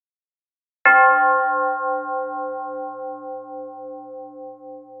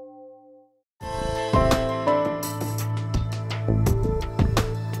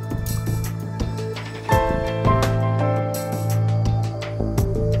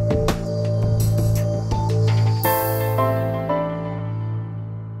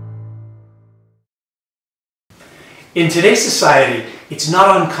In today's society, it's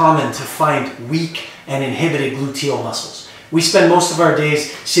not uncommon to find weak and inhibited gluteal muscles. We spend most of our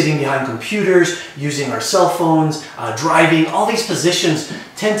days sitting behind computers, using our cell phones, driving. All these positions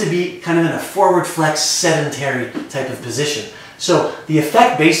tend to be kind of in a forward flex, sedentary type of position. So the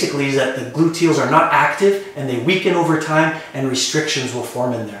effect basically is that the gluteals are not active and they weaken over time and restrictions will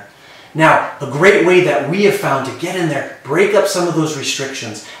form in there. Now, a great way that we have found to get in there, break up some of those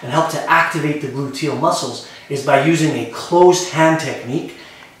restrictions and help to activate the gluteal muscles is by using a closed hand technique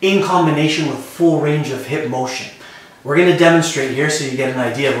in combination with full range of hip motion. We're going to demonstrate here so you get an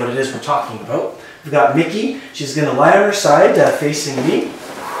idea of what it is we're talking about. We've got Mickey. She's going to lie on her side facing me.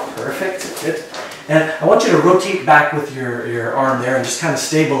 Perfect. Good. And I want you to rotate back with your arm there and just kind of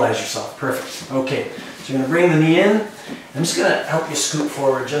stabilize yourself. Perfect. Okay. So you're going to bring the knee in. I'm just going to help you scoot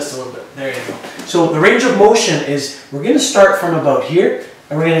forward just a little bit. There you go. So the range of motion is we're going to start from about here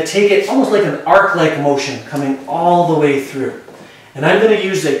and we're going to take it almost like an arc-like motion coming all the way through. And I'm going to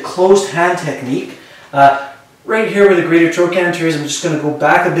use a closed hand technique. Right here where the greater trochanter is, I'm just going to go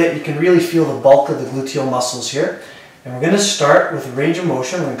back a bit. You can really feel the bulk of the gluteal muscles here. And we're going to start with a range of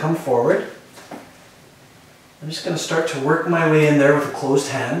motion. We're going to come forward. I'm just going to start to work my way in there with a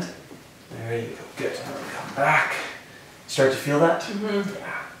closed hand. There you go. Good. And then come back. Start to feel that? Mm-hmm.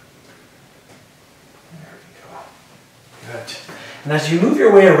 Yeah. There we go. Good. And as you move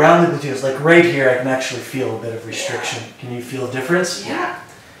your way around the gluteals, like right here, I can actually feel a bit of restriction. Can you feel a difference? Yeah.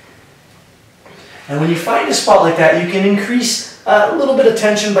 And when you find a spot like that, you can increase a little bit of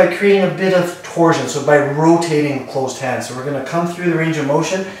tension by creating a bit of torsion, so by rotating the closed hand. So we're going to come through the range of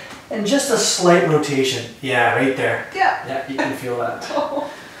motion and just a slight rotation. Yeah, right there. Yeah. Yeah, you can feel that.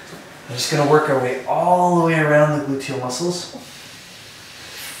 We're just going to work our way all the way around the gluteal muscles.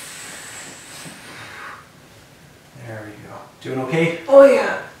 There we go. Doing okay? Oh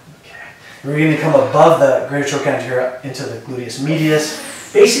yeah. Okay. We're going to come above the greater trochanter into the gluteus medius.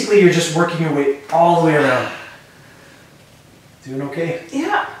 Basically, you're just working your way all the way around. Doing okay?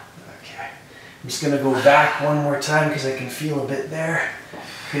 Yeah. Okay. I'm just going to go back one more time because I can feel a bit there.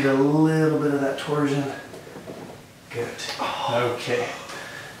 Create a little bit of that torsion. Good. Okay.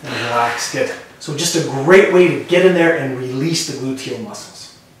 And relax. Good. So just a great way to get in there and release the gluteal muscle.